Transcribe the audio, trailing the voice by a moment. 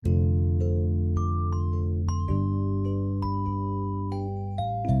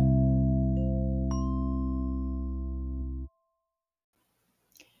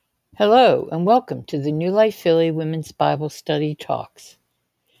Hello, and welcome to the New Life Philly Women's Bible Study Talks.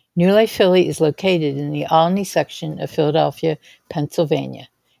 New Life Philly is located in the Olney section of Philadelphia, Pennsylvania,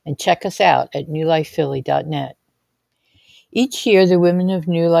 and check us out at newlifephilly.net. Each year, the women of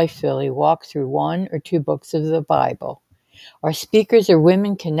New Life Philly walk through one or two books of the Bible. Our speakers are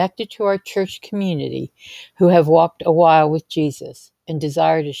women connected to our church community who have walked a while with Jesus and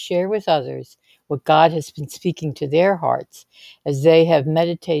desire to share with others what God has been speaking to their hearts as they have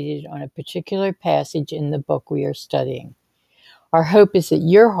meditated on a particular passage in the book we are studying. Our hope is that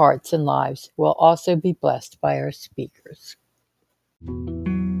your hearts and lives will also be blessed by our speakers.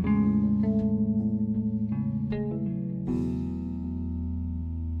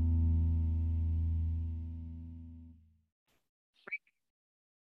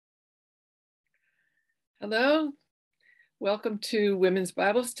 Hello, welcome to Women's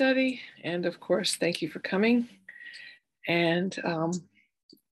Bible Study, and of course, thank you for coming. And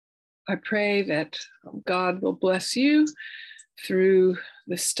I pray that God will bless you through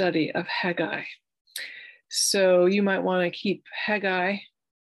the study of Haggai. So you might want to keep Haggai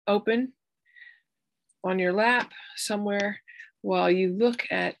open on your lap somewhere while you look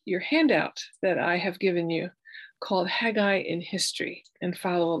at your handout that I have given you called Haggai in History, and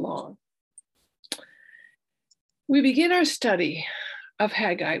follow along. We begin our study of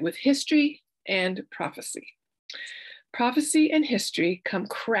Haggai with history and prophecy. Prophecy and history come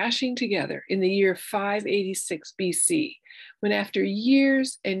crashing together in the year 586 BC, when after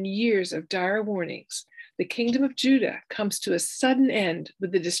years and years of dire warnings, the kingdom of Judah comes to a sudden end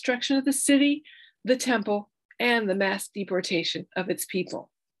with the destruction of the city, the temple, and the mass deportation of its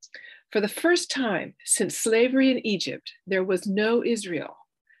people. For the first time since slavery in Egypt, there was no Israel,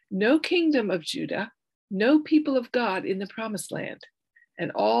 no kingdom of Judah, no people of God in the promised land,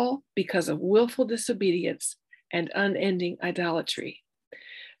 and all because of willful disobedience and unending idolatry.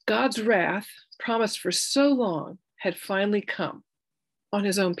 God's wrath, promised for so long, had finally come on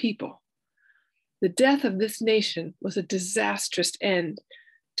his own people. The death of this nation was a disastrous end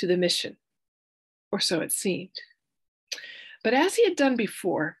to the mission, or so it seemed. But as he had done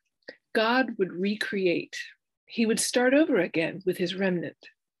before, God would recreate. He would start over again with his remnant.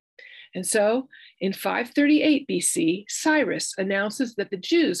 And so in 538 BC, Cyrus announces that the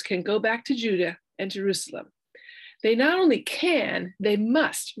Jews can go back to Judah and Jerusalem. They not only can, they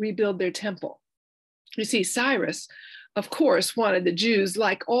must rebuild their temple. You see, Cyrus, of course, wanted the Jews,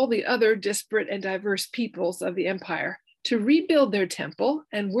 like all the other disparate and diverse peoples of the empire, to rebuild their temple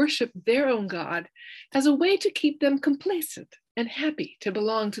and worship their own God as a way to keep them complacent and happy to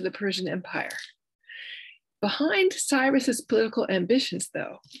belong to the Persian Empire. Behind Cyrus's political ambitions,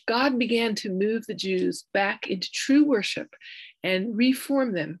 though, God began to move the Jews back into true worship and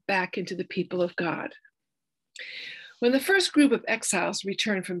reform them back into the people of God. When the first group of exiles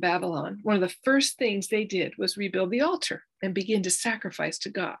returned from Babylon, one of the first things they did was rebuild the altar and begin to sacrifice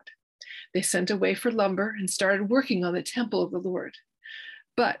to God. They sent away for lumber and started working on the temple of the Lord.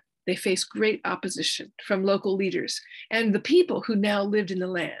 But they faced great opposition from local leaders and the people who now lived in the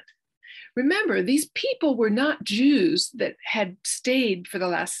land. Remember, these people were not Jews that had stayed for the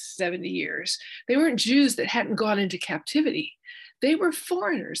last 70 years. They weren't Jews that hadn't gone into captivity. They were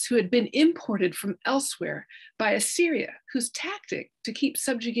foreigners who had been imported from elsewhere by Assyria, whose tactic to keep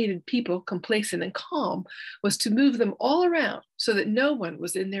subjugated people complacent and calm was to move them all around so that no one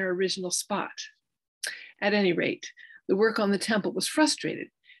was in their original spot. At any rate, the work on the temple was frustrated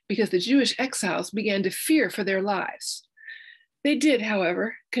because the Jewish exiles began to fear for their lives. They did,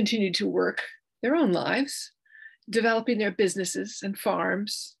 however, continue to work their own lives, developing their businesses and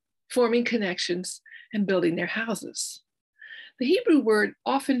farms, forming connections, and building their houses. The Hebrew word,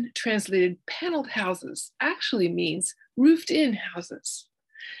 often translated paneled houses, actually means roofed-in houses.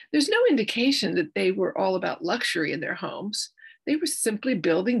 There's no indication that they were all about luxury in their homes. They were simply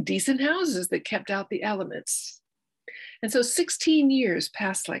building decent houses that kept out the elements. And so 16 years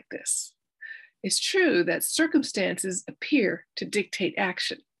passed like this. It's true that circumstances appear to dictate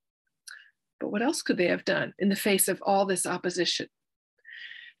action. But what else could they have done in the face of all this opposition?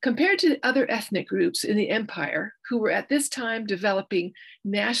 Compared to the other ethnic groups in the empire who were at this time developing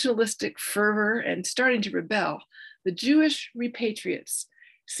nationalistic fervor and starting to rebel, the Jewish repatriates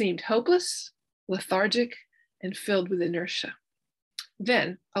seemed hopeless, lethargic, and filled with inertia.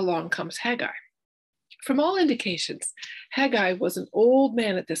 Then along comes Haggai. From all indications, Haggai was an old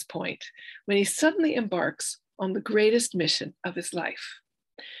man at this point when he suddenly embarks on the greatest mission of his life.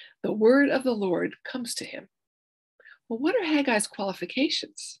 The word of the Lord comes to him. Well, what are Haggai's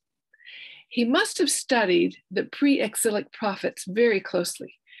qualifications? He must have studied the pre-exilic prophets very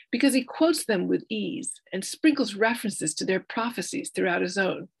closely because he quotes them with ease and sprinkles references to their prophecies throughout his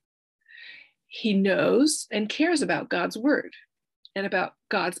own. He knows and cares about God's word and about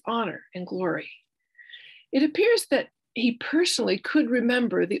God's honor and glory. It appears that he personally could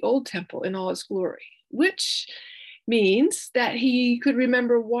remember the old temple in all its glory, which means that he could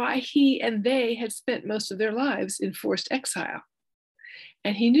remember why he and they had spent most of their lives in forced exile.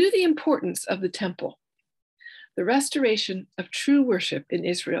 And he knew the importance of the temple. The restoration of true worship in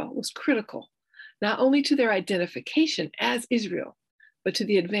Israel was critical, not only to their identification as Israel, but to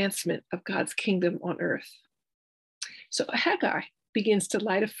the advancement of God's kingdom on earth. So Haggai begins to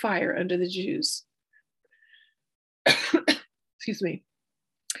light a fire under the Jews. Excuse me.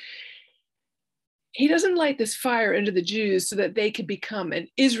 He doesn't light this fire under the Jews so that they could become an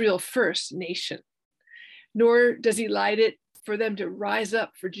Israel first nation, nor does he light it for them to rise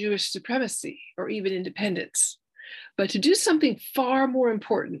up for Jewish supremacy or even independence, but to do something far more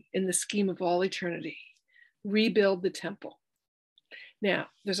important in the scheme of all eternity: rebuild the temple. Now,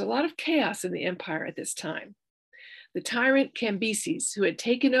 there's a lot of chaos in the empire at this time. The tyrant Cambyses, who had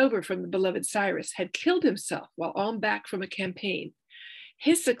taken over from the beloved Cyrus, had killed himself while on back from a campaign.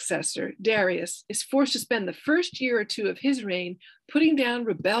 His successor, Darius, is forced to spend the first year or two of his reign putting down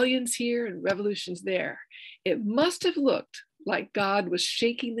rebellions here and revolutions there. It must have looked like God was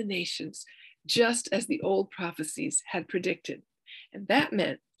shaking the nations, just as the old prophecies had predicted. And that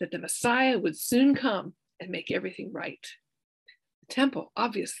meant that the Messiah would soon come and make everything right. The temple,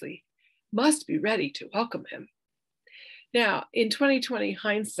 obviously, must be ready to welcome him. Now, in 2020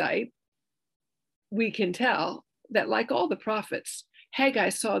 hindsight, we can tell that, like all the prophets, Haggai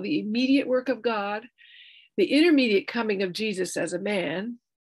saw the immediate work of God, the intermediate coming of Jesus as a man,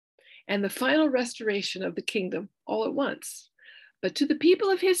 and the final restoration of the kingdom all at once. But to the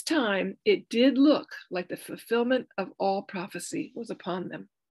people of his time, it did look like the fulfillment of all prophecy was upon them.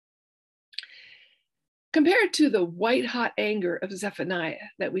 Compared to the white-hot anger of Zephaniah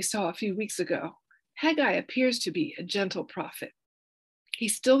that we saw a few weeks ago, Haggai appears to be a gentle prophet.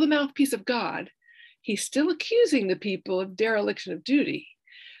 He's still the mouthpiece of God. He's still accusing the people of dereliction of duty.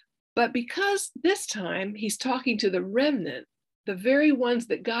 But because this time he's talking to the remnant, the very ones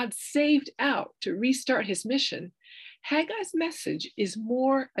that God saved out to restart his mission, Haggai's message is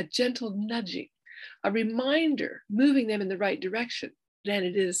more a gentle nudging, a reminder moving them in the right direction, than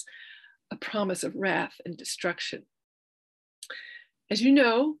it is a promise of wrath and destruction. As you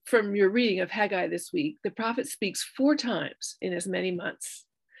know from your reading of Haggai this week, the prophet speaks 4 times in as many months.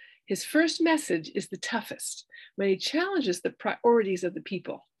 His first message is the toughest, when he challenges the priorities of the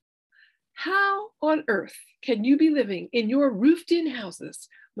people. How on earth can you be living in your roofed-in houses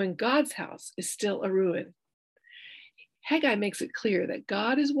when God's house is still a ruin? Haggai makes it clear that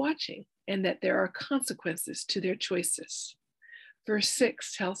God is watching and that there are consequences to their choices. Verse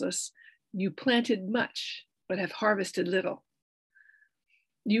 6 tells us, "You planted much, but have harvested little.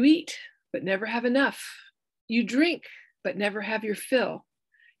 You eat, but never have enough. You drink, but never have your fill.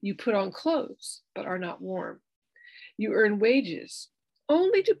 You put on clothes, but are not warm. You earn wages,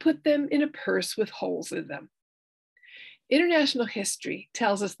 only to put them in a purse with holes in them." International history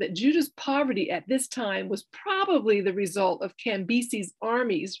tells us that Judah's poverty at this time was probably the result of Cambyses'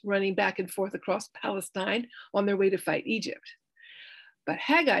 armies running back and forth across Palestine on their way to fight Egypt. But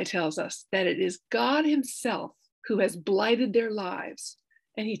Haggai tells us that it is God himself who has blighted their lives,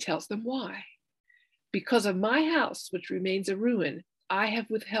 and he tells them why. "Because of my house, which remains a ruin, I have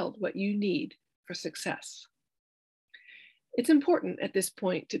withheld what you need for success." It's important at this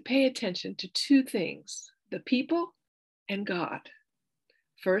point to pay attention to 2 things: the people and God.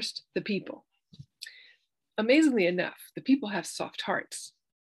 First, the people. Amazingly enough, the people have soft hearts.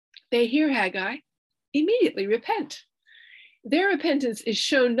 They hear Haggai, immediately repent. Their repentance is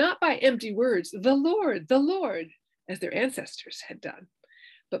shown not by empty words, the Lord," as their ancestors had done,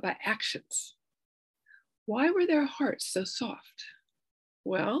 but by actions. Why were their hearts so soft?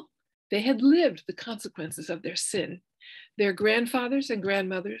 Well, they had lived the consequences of their sin. Their grandfathers and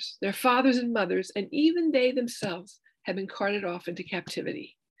grandmothers, their fathers and mothers, and even they themselves had been carted off into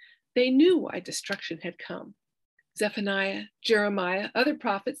captivity. They knew why destruction had come. Zephaniah, Jeremiah, other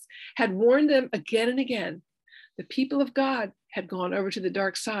prophets had warned them again and again. The people of God had gone over to the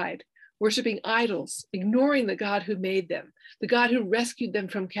dark side, worshiping idols, ignoring the God who made them, the God who rescued them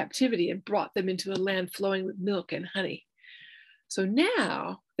from captivity and brought them into a land flowing with milk and honey. So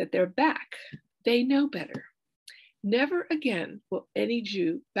now that they're back, they know better. Never again will any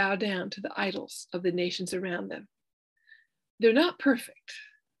Jew bow down to the idols of the nations around them. They're not perfect.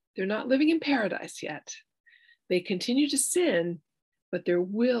 They're not living in paradise yet. They continue to sin, but their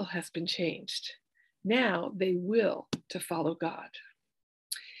will has been changed. Now they will to follow God.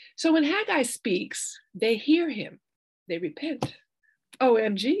 So when Haggai speaks, they hear him. They repent.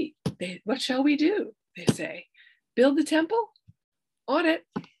 OMG, What shall we do? They say, build the temple? On it.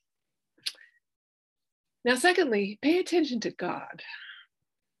 Now, secondly, pay attention to God.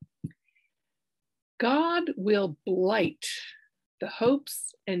 God will blight the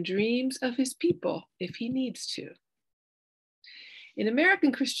hopes and dreams of his people if he needs to. In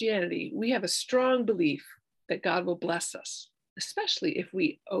American Christianity, we have a strong belief that God will bless us, especially if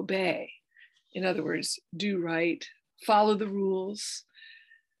we obey. In other words, do right, follow the rules,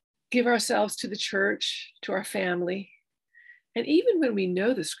 give ourselves to the church, to our family. And even when we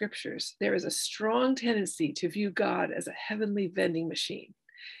know the scriptures, there is a strong tendency to view God as a heavenly vending machine.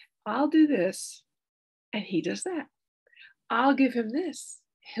 I'll do this, and he does that. I'll give him this,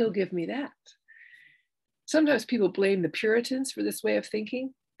 he'll give me that. Sometimes people blame the Puritans for this way of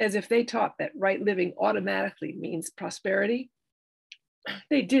thinking, as if they taught that right living automatically means prosperity.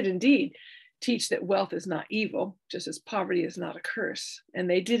 They did indeed teach that wealth is not evil, just as poverty is not a curse. And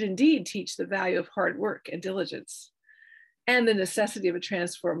they did indeed teach the value of hard work and diligence and the necessity of a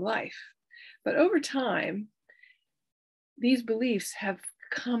transformed life. But over time, these beliefs have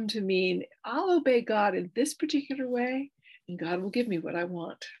come to mean I'll obey God in this particular way, and God will give me what I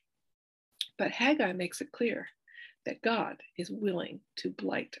want. But Haggai makes it clear that God is willing to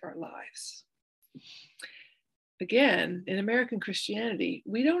blight our lives. Again, in American Christianity,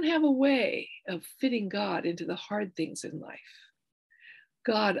 we don't have a way of fitting God into the hard things in life.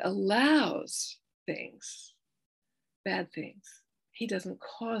 God allows things, bad things. He doesn't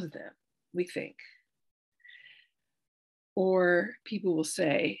cause them, we think. Or people will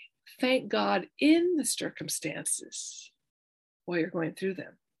say, thank God in the circumstances while you're going through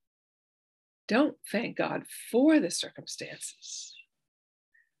them. Don't thank God for the circumstances.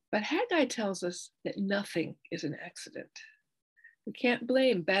 But Haggai tells us that nothing is an accident. We can't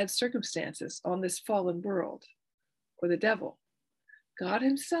blame bad circumstances on this fallen world or the devil. God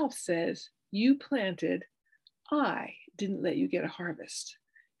himself says, you planted, I didn't let you get a harvest.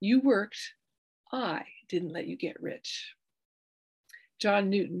 You worked, I didn't let you get rich. John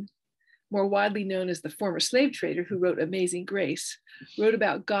Newton, more widely known as the former slave trader who wrote Amazing Grace, wrote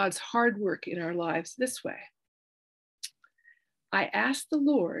about God's hard work in our lives this way. I asked the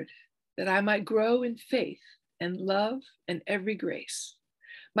Lord that I might grow in faith and love and every grace,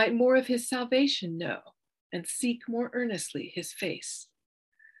 might more of his salvation know and seek more earnestly his face.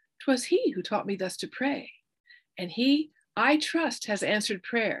 'Twas he who taught me thus to pray, and he, I trust, has answered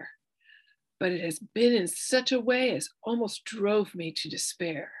prayer, but it has been in such a way as almost drove me to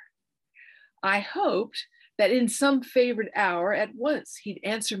despair. I hoped that in some favored hour at once he'd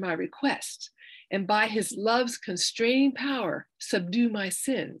answer my request, and by his love's constraining power subdue my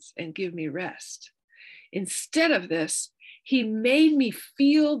sins and give me rest. Instead of this, he made me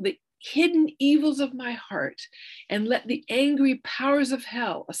feel the hidden evils of my heart and let the angry powers of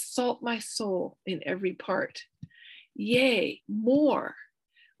hell assault my soul in every part. Yea, more,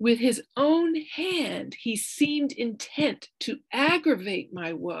 with his own hand he seemed intent to aggravate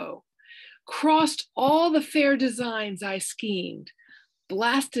my woe, crossed all the fair designs I schemed,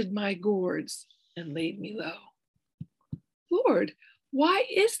 blasted my gourds, and laid me low. Lord, why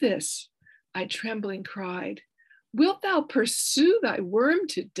is this? I trembling cried. Wilt thou pursue thy worm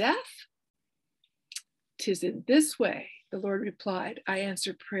to death? 'Tis in this way, the Lord replied, I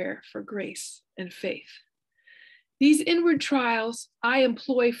answer prayer for grace and faith. These inward trials I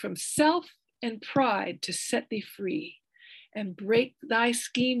employ from self and pride to set thee free and break thy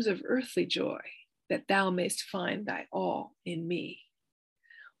schemes of earthly joy, that thou mayst find thy all in me.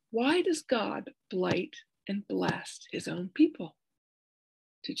 Why does God blight and blast his own people?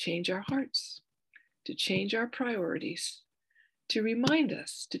 To change our hearts, to change our priorities, to remind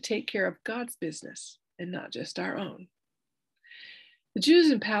us to take care of God's business and not just our own. The Jews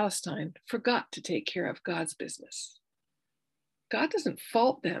in Palestine forgot to take care of God's business. God doesn't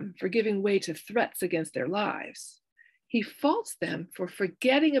fault them for giving way to threats against their lives. He faults them for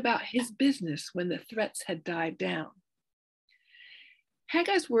forgetting about his business when the threats had died down.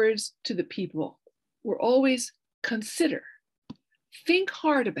 Haggai's words to the people were always consider, think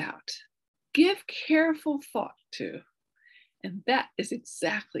hard about, give careful thought to. And that is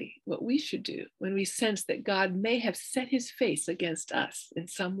exactly what we should do when we sense that God may have set his face against us in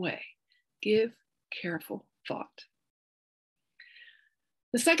some way. Give careful thought.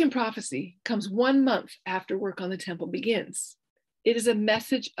 The second prophecy comes 1 month after work on the temple begins. It is a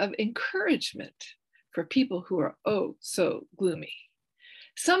message of encouragement for people who are oh so gloomy.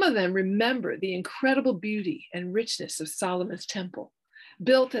 Some of them remember the incredible beauty and richness of Solomon's temple,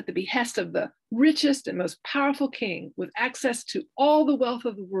 built at the behest of the richest and most powerful king with access to all the wealth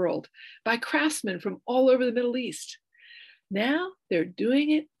of the world by craftsmen from all over the Middle East. Now they're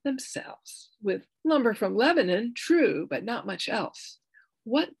doing it themselves with lumber from Lebanon, true, but not much else.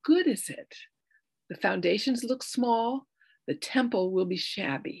 What good is it? The foundations look small, the temple will be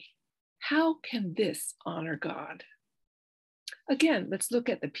shabby. How can this honor God? Again, let's look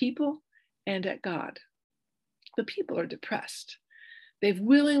at the people and at God. The people are depressed. They've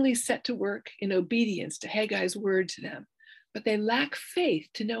willingly set to work in obedience to Haggai's word to them, but they lack faith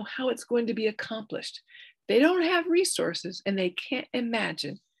to know how it's going to be accomplished. They don't have resources and they can't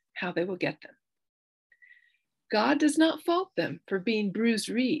imagine how they will get them. God does not fault them for being bruised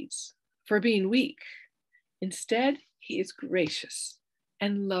reeds, for being weak. Instead, he is gracious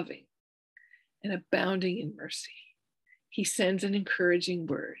and loving and abounding in mercy. He sends an encouraging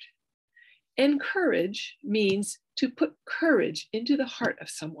word. Encourage means to put courage into the heart of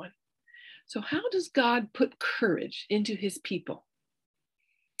someone. So how does God put courage into his people?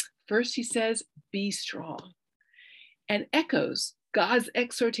 First, he says, be strong, and echoes God's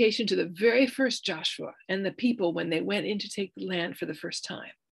exhortation to the very first Joshua and the people when they went in to take the land for the first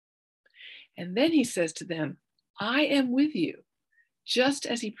time. And then he says to them, I am with you, just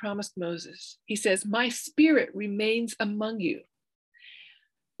as he promised Moses. He says, my spirit remains among you.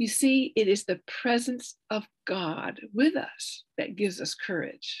 You see, it is the presence of God with us that gives us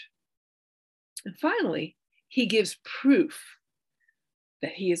courage. And finally, he gives proof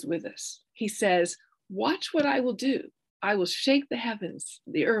that he is with us. He says, watch what I will do. I will shake the heavens,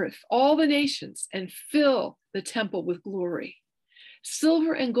 the earth, all the nations, and fill the temple with glory.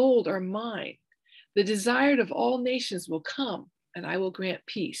 Silver and gold are mine. The desired of all nations will come, and I will grant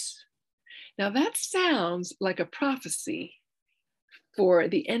peace. Now that sounds like a prophecy for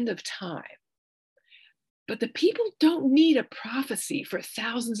the end of time. But the people don't need a prophecy for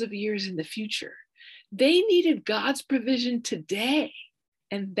thousands of years in the future. They needed God's provision today,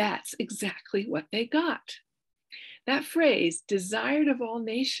 and that's exactly what they got. That phrase, desired of all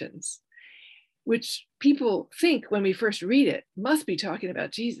nations, which people think when we first read it must be talking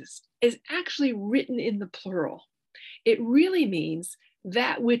about Jesus, is actually written in the plural. It really means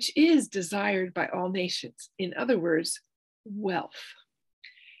that which is desired by all nations. In other words, wealth.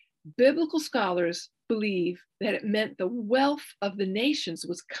 Biblical scholars believe that it meant the wealth of the nations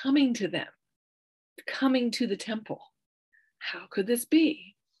was coming to them, coming to the temple. How could this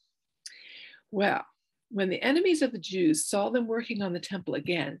be? Well, when the enemies of the Jews saw them working on the temple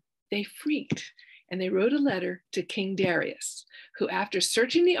again, they freaked and they wrote a letter to King Darius, who, after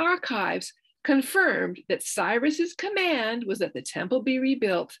searching the archives, confirmed that Cyrus's command was that the temple be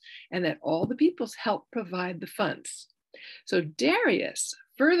rebuilt and that all the peoples help provide the funds. So Darius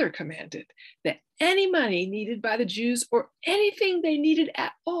further commanded that any money needed by the Jews or anything they needed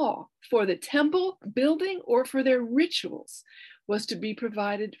at all for the temple building or for their rituals was to be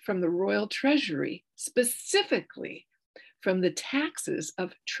provided from the royal treasury, specifically from the taxes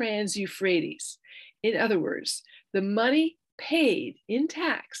of Trans-Euphrates. In other words, the money paid in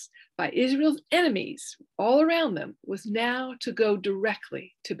tax by Israel's enemies all around them was now to go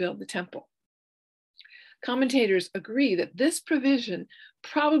directly to build the temple. Commentators agree that this provision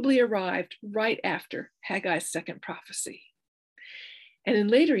probably arrived right after Haggai's second prophecy. And in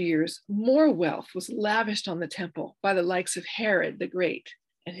later years, more wealth was lavished on the temple by the likes of Herod the Great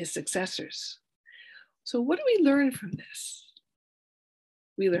and his successors. So what do we learn from this?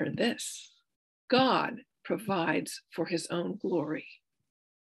 We learn this: God provides for his own glory.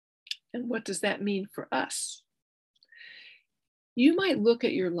 And what does that mean for us? You might look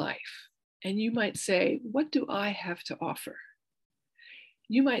at your life and you might say, what do I have to offer?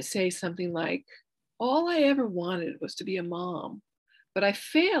 You might say something like, all I ever wanted was to be a mom, but I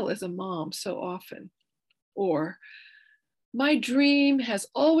fail as a mom so often. Or, my dream has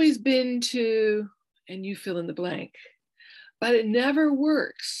always been to, and you fill in the blank, but it never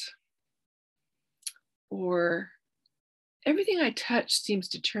works. Or, everything I touch seems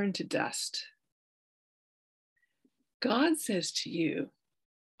to turn to dust. God says to you,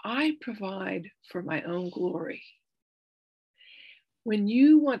 I provide for my own glory. When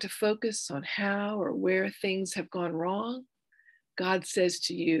you want to focus on how or where things have gone wrong, God says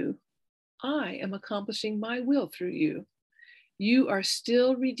to you, I am accomplishing my will through you. You are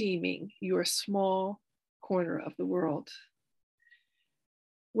still redeeming your small corner of the world.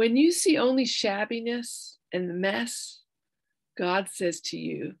 When you see only shabbiness and the mess, God says to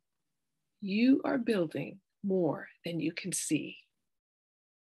you, you are building more than you can see.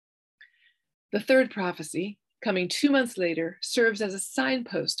 The third prophecy, coming 2 months later, serves as a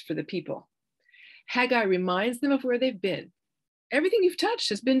signpost for the people. Haggai reminds them of where they've been. Everything you've touched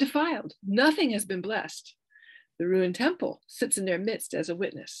has been defiled. Nothing has been blessed. The ruined temple sits in their midst as a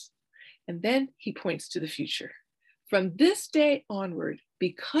witness. And then he points to the future. From this day onward,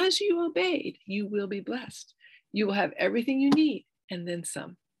 because you obeyed, you will be blessed. You will have everything you need and then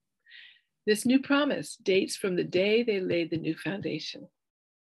some. This new promise dates from the day they laid the new foundation.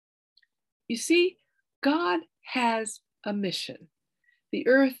 You see, God has a mission. The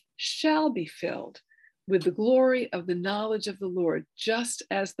earth shall be filled with the glory of the knowledge of the Lord, just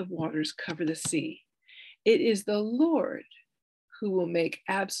as the waters cover the sea. It is the Lord who will make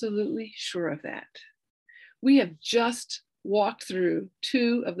absolutely sure of that. We have just walked through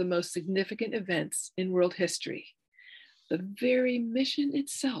two of the most significant events in world history. The very mission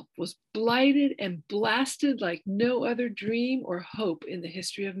itself was blighted and blasted like no other dream or hope in the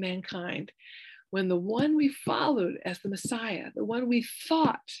history of mankind, when the one we followed as the Messiah, the one we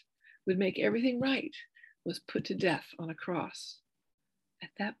thought would make everything right, was put to death on a cross. At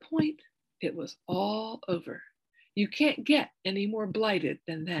that point, it was all over. You can't get any more blighted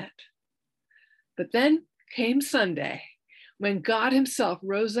than that. But then came Sunday, when God himself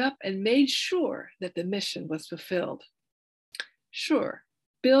rose up and made sure that the mission was fulfilled. Sure,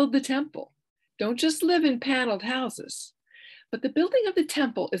 build the temple. Don't just live in paneled houses. But the building of the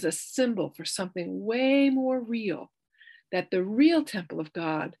temple is a symbol for something way more real, that the real temple of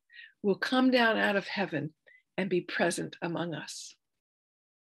God will come down out of heaven and be present among us.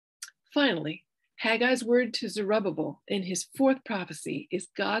 Finally, Haggai's word to Zerubbabel in his fourth prophecy is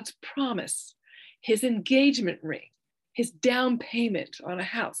God's promise, his engagement ring, his down payment on a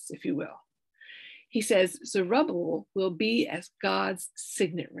house, if you will. He says Zerubbabel will be as God's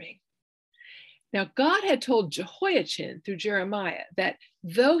signet ring. Now, God had told Jehoiachin through Jeremiah that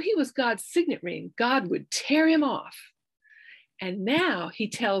though he was God's signet ring, God would tear him off. And now he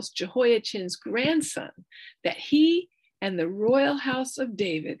tells Jehoiachin's grandson that he and the royal house of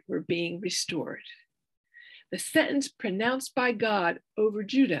David were being restored. The sentence pronounced by God over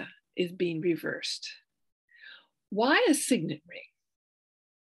Judah is being reversed. Why a signet ring?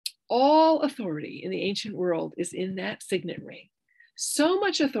 All authority in the ancient world is in that signet ring. So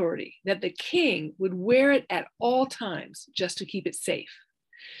much authority that the king would wear it at all times just to keep it safe.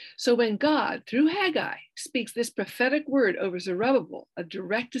 So when God, through Haggai, speaks this prophetic word over Zerubbabel, a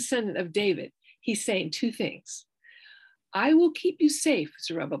direct descendant of David, he's saying two things. I will keep you safe,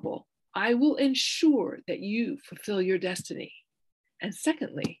 Zerubbabel. I will ensure that you fulfill your destiny. And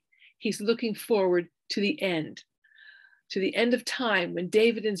secondly, he's looking forward to the end of time, when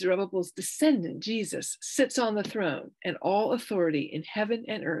David and Zerubbabel's descendant, Jesus, sits on the throne and all authority in heaven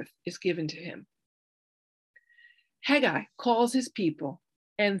and earth is given to him. Haggai calls his people,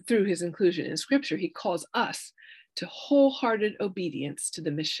 and through his inclusion in scripture, he calls us to wholehearted obedience to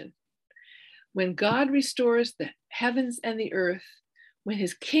the mission. When God restores the heavens and the earth, when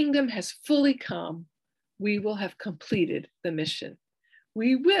his kingdom has fully come, we will have completed the mission.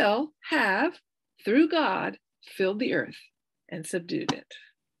 We will have, through God, filled the earth and subdued it.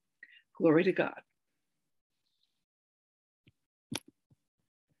 Glory to God.